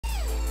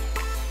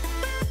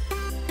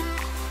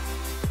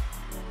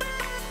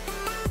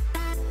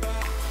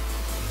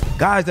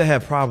Guys that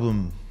have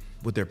problem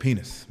with their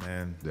penis,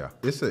 man. Yeah,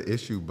 it's an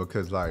issue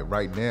because like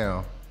right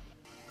now,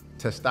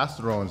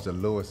 testosterone is the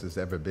lowest it's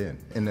ever been.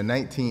 In the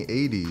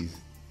 1980s,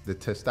 the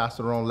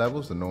testosterone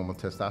levels, the normal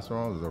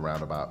testosterone was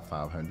around about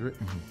 500.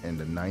 In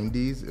the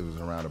 90s, it was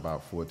around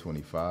about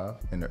 425.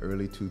 In the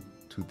early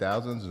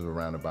 2000s, it was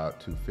around about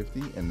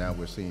 250. And now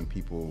we're seeing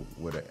people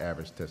with an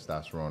average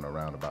testosterone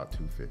around about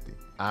 250.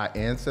 Our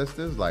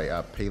ancestors, like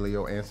our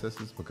paleo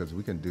ancestors, because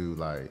we can do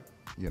like,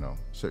 you know,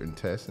 certain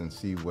tests and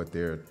see what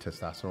their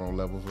testosterone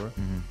levels were.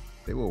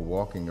 They were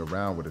walking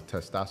around with a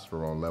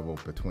testosterone level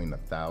between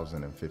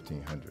 1,000 and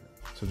 1,500.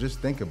 So just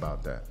think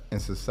about that.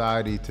 In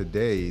society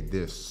today,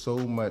 there's so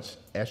much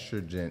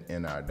estrogen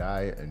in our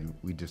diet and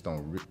we just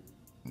don't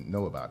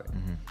know about it.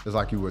 It's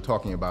like you were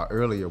talking about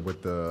earlier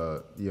with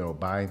the, you know,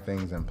 buying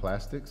things in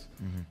plastics.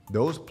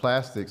 Those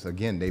plastics,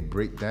 again, they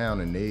break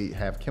down and they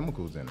have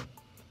chemicals in them.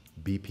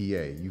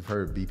 BPA, you've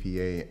heard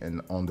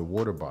BPA on the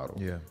water bottle.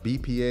 Yeah.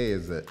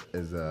 BPA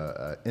is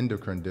a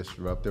endocrine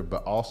disruptor,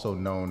 but also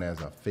known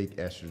as a fake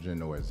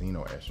estrogen or a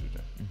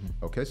xenoestrogen.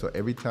 Okay, so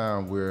every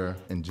time we're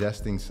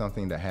ingesting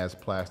something that has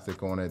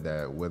plastic on it,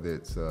 that whether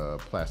it's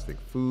plastic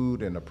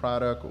food in a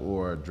product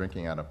or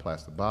drinking out of a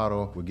plastic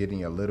bottle, we're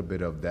getting a little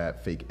bit of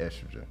that fake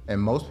estrogen. And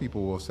most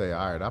people will say,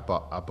 all right, I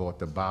bought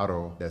the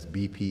bottle that's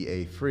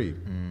BPA free.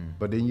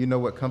 But then you know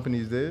what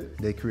companies did?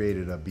 They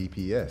created a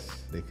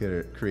BPS. They could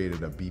have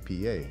created a BPA,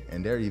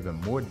 and they're even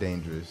more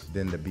dangerous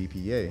than the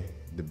BPA,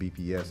 the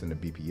BPS and the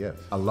BPF.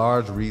 A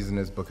large reason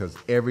is because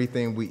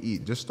everything we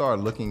eat, just start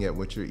looking at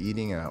what you're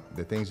eating and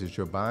the things that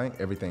you're buying,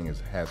 everything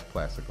has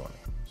plastic on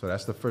it. So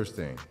that's the first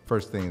thing.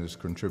 First thing is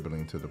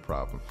contributing to the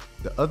problem.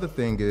 The other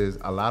thing is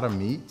a lot of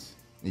meats,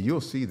 and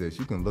you'll see this,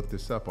 you can look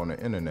this up on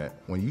the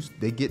internet. When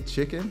they get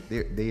chicken,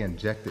 they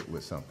inject it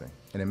with something.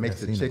 And it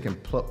makes the chicken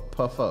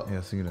puff up. Yeah,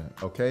 I see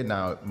that. Okay,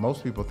 now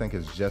most people think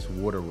it's just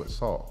water with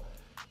salt,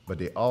 but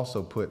they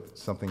also put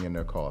something in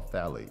there called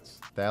phthalates.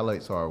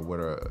 Phthalates are what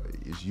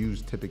is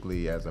used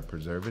typically as a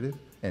preservative,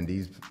 and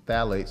these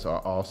phthalates are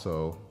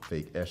also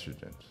fake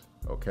estrogens.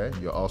 Okay,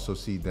 you'll also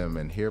see them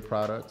in hair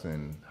products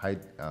and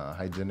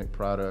hygienic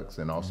products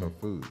and also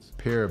foods.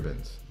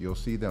 Parabens, you'll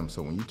see them.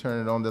 So when you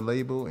turn it on the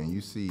label and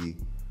you see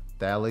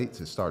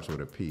phthalates, it starts with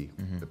a P.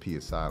 The P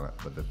is silent.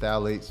 But the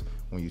phthalates,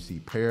 when you see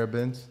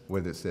parabens,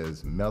 whether it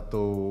says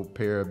methyl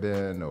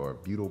paraben or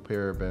butyl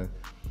paraben,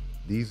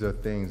 these are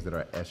things that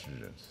are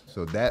estrogens.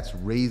 So that's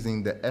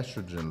raising the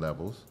estrogen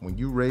levels. When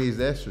you raise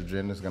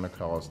estrogen, it's gonna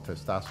cause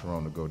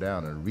testosterone to go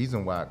down. And the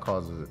reason why it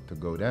causes it to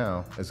go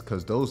down is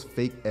because those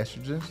fake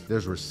estrogens,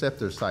 there's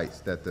receptor sites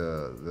that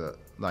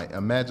like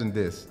imagine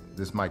this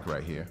mic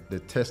right here. The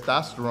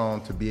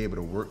testosterone, to be able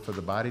to work for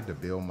the body, to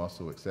build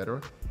muscle,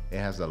 etc., it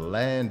has to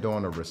land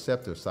on a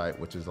receptor site,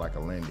 which is like a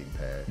landing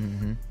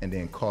pad, and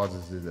then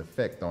causes its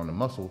effect on the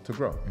muscle to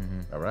grow,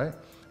 all right?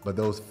 But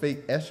those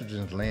fake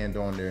estrogens land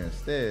on there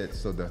instead,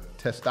 so the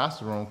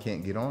testosterone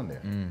can't get on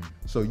there.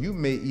 So you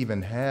may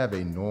even have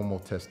a normal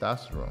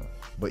testosterone,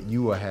 but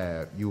you will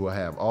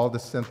have all the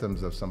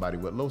symptoms of somebody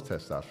with low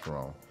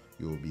testosterone.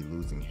 You will be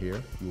losing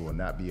hair. You will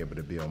not be able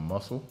to build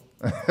muscle.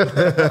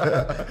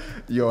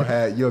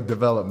 You'll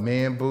develop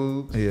man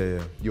boobs.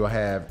 You'll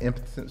have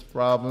impotence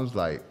problems,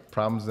 like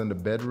problems in the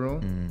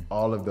bedroom.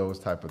 All of those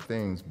type of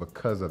things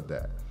because of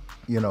that.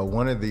 You know,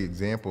 one of the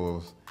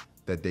examples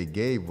that they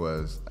gave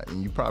was,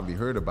 and you probably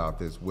heard about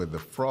this, where the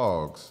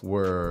frogs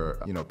were,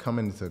 you know,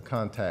 coming into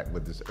contact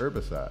with this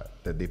herbicide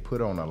that they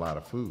put on a lot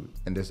of food.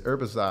 And this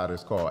herbicide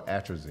is called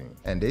atrazine.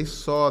 And they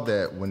saw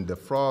that when the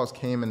frogs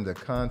came into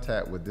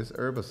contact with this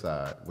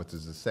herbicide, which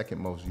is the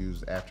second most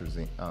used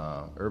atrazine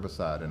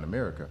herbicide in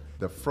America,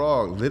 the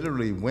frog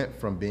literally went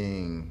from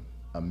being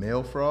a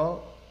male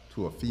frog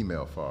to a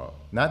female frog.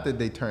 Not that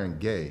they turned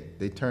gay,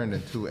 they turned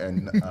into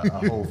a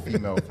whole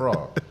female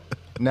frog.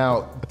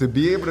 Now, to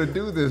be able to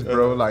do this,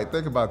 bro, like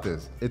think about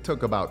this. It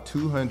took about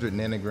 200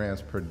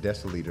 nanograms per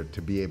deciliter to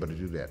be able to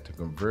do that, to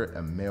convert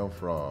a male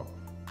frog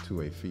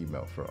to a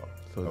female frog.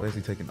 So it's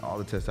basically taking all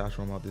the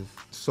testosterone out this?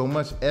 So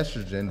much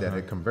estrogen that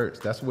it converts.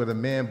 That's where the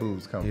man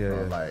boobs come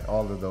from, like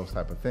all of those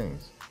type of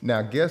things.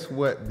 Now, guess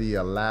what the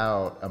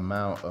allowed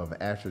amount of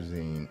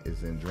atrazine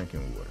is in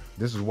drinking water?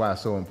 This is why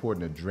it's so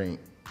important to drink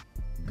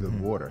good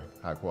water,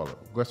 high quality.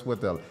 Guess what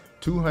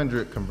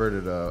 200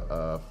 converted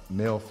a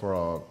male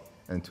frog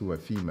into a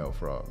female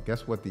frog.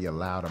 Guess what the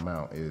allowed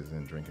amount is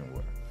in drinking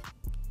water?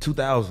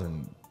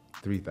 2,000.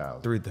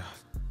 3,000. 3,000.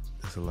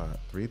 That's a lot.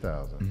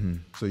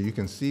 3,000. So you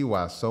can see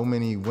why so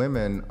many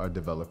women are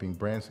developing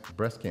breast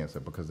cancer,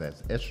 because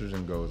as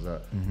estrogen goes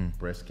up,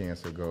 breast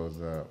cancer goes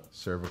up,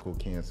 cervical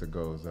cancer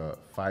goes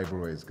up,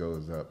 fibroids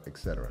goes up,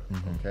 etc.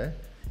 Okay?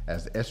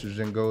 As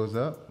estrogen goes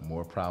up,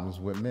 more problems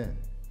with men.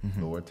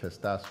 Lower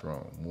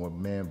testosterone, more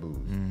man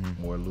boobs,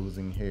 more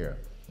losing hair,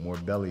 more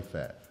belly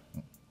fat,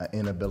 an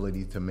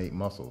inability to make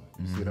muscle.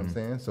 You see what I'm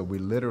saying? So we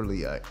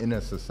literally are in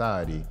a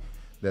society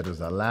that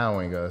is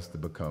allowing us to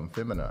become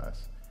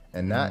feminized.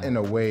 And not in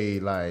a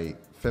way like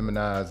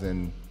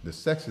feminizing the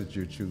sex that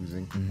you're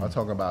choosing. I'm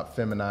talking about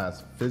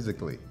feminized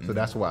physically. So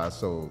that's why it's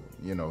so,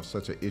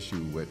 such an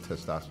issue with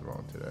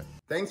testosterone today.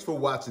 Thanks for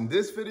watching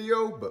this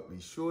video, but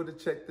be sure to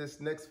check this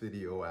next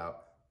video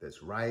out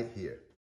that's right here.